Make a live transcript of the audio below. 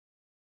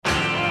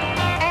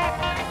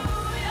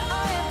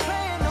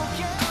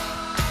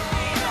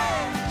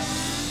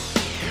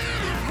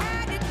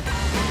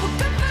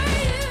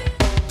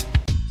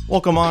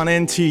Welcome on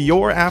into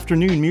your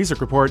afternoon music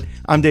report.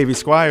 I'm Davey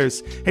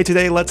Squires. Hey,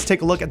 today let's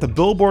take a look at the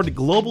Billboard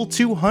Global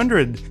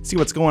 200, see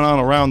what's going on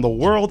around the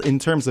world in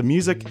terms of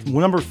music.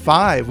 Number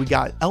 5, we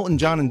got Elton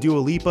John and Dua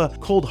Lipa,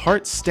 Cold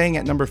Hearts staying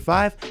at number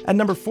 5. At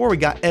number 4, we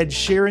got Ed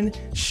Sheeran,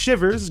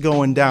 Shivers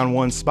going down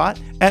one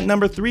spot. At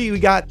number 3, we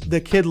got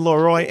The Kid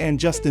Laroi and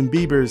Justin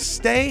Bieber's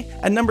Stay.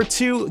 At number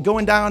 2,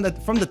 going down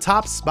from the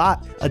top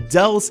spot,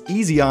 Adele's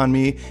Easy on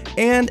Me.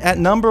 And at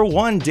number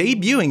 1,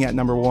 debuting at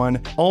number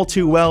 1, All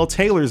Too Well,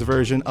 Taylor's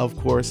version, of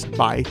course,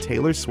 by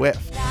Taylor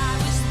Swift.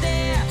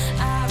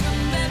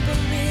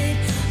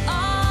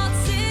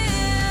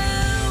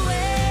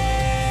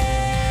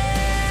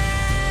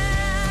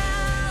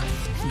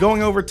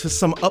 Going over to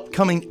some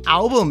upcoming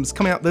albums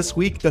coming out this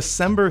week,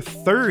 December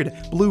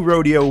 3rd, Blue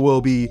Rodeo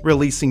will be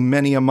releasing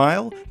Many a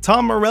Mile,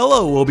 Tom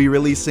Morello will be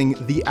releasing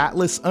The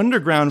Atlas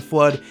Underground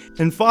Flood,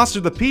 and Foster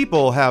the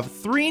People have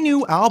 3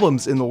 new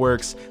albums in the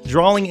works,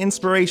 drawing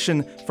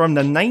inspiration from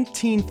the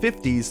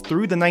 1950s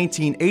through the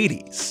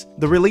 1980s.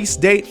 The release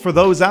date for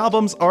those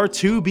albums are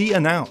to be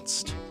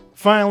announced.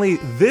 Finally,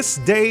 This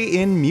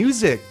Day in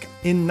Music.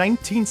 In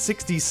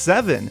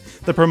 1967,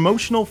 the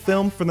promotional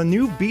film for the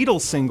new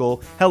Beatles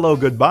single, Hello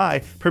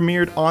Goodbye,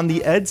 premiered on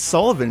The Ed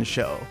Sullivan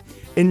Show.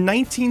 In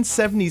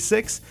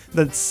 1976,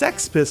 the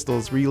Sex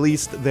Pistols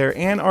released their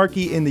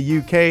Anarchy in the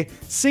UK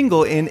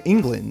single in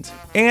England.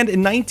 And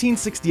in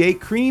 1968,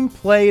 Cream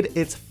played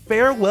its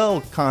farewell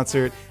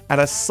concert at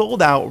a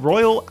sold-out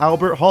Royal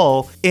Albert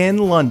Hall in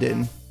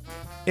London.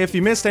 If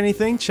you missed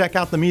anything, check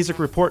out the Music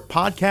Report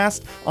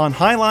podcast on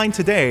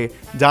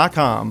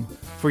HighlineToday.com.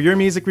 For your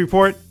Music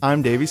Report,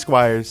 I'm Davey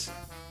Squires.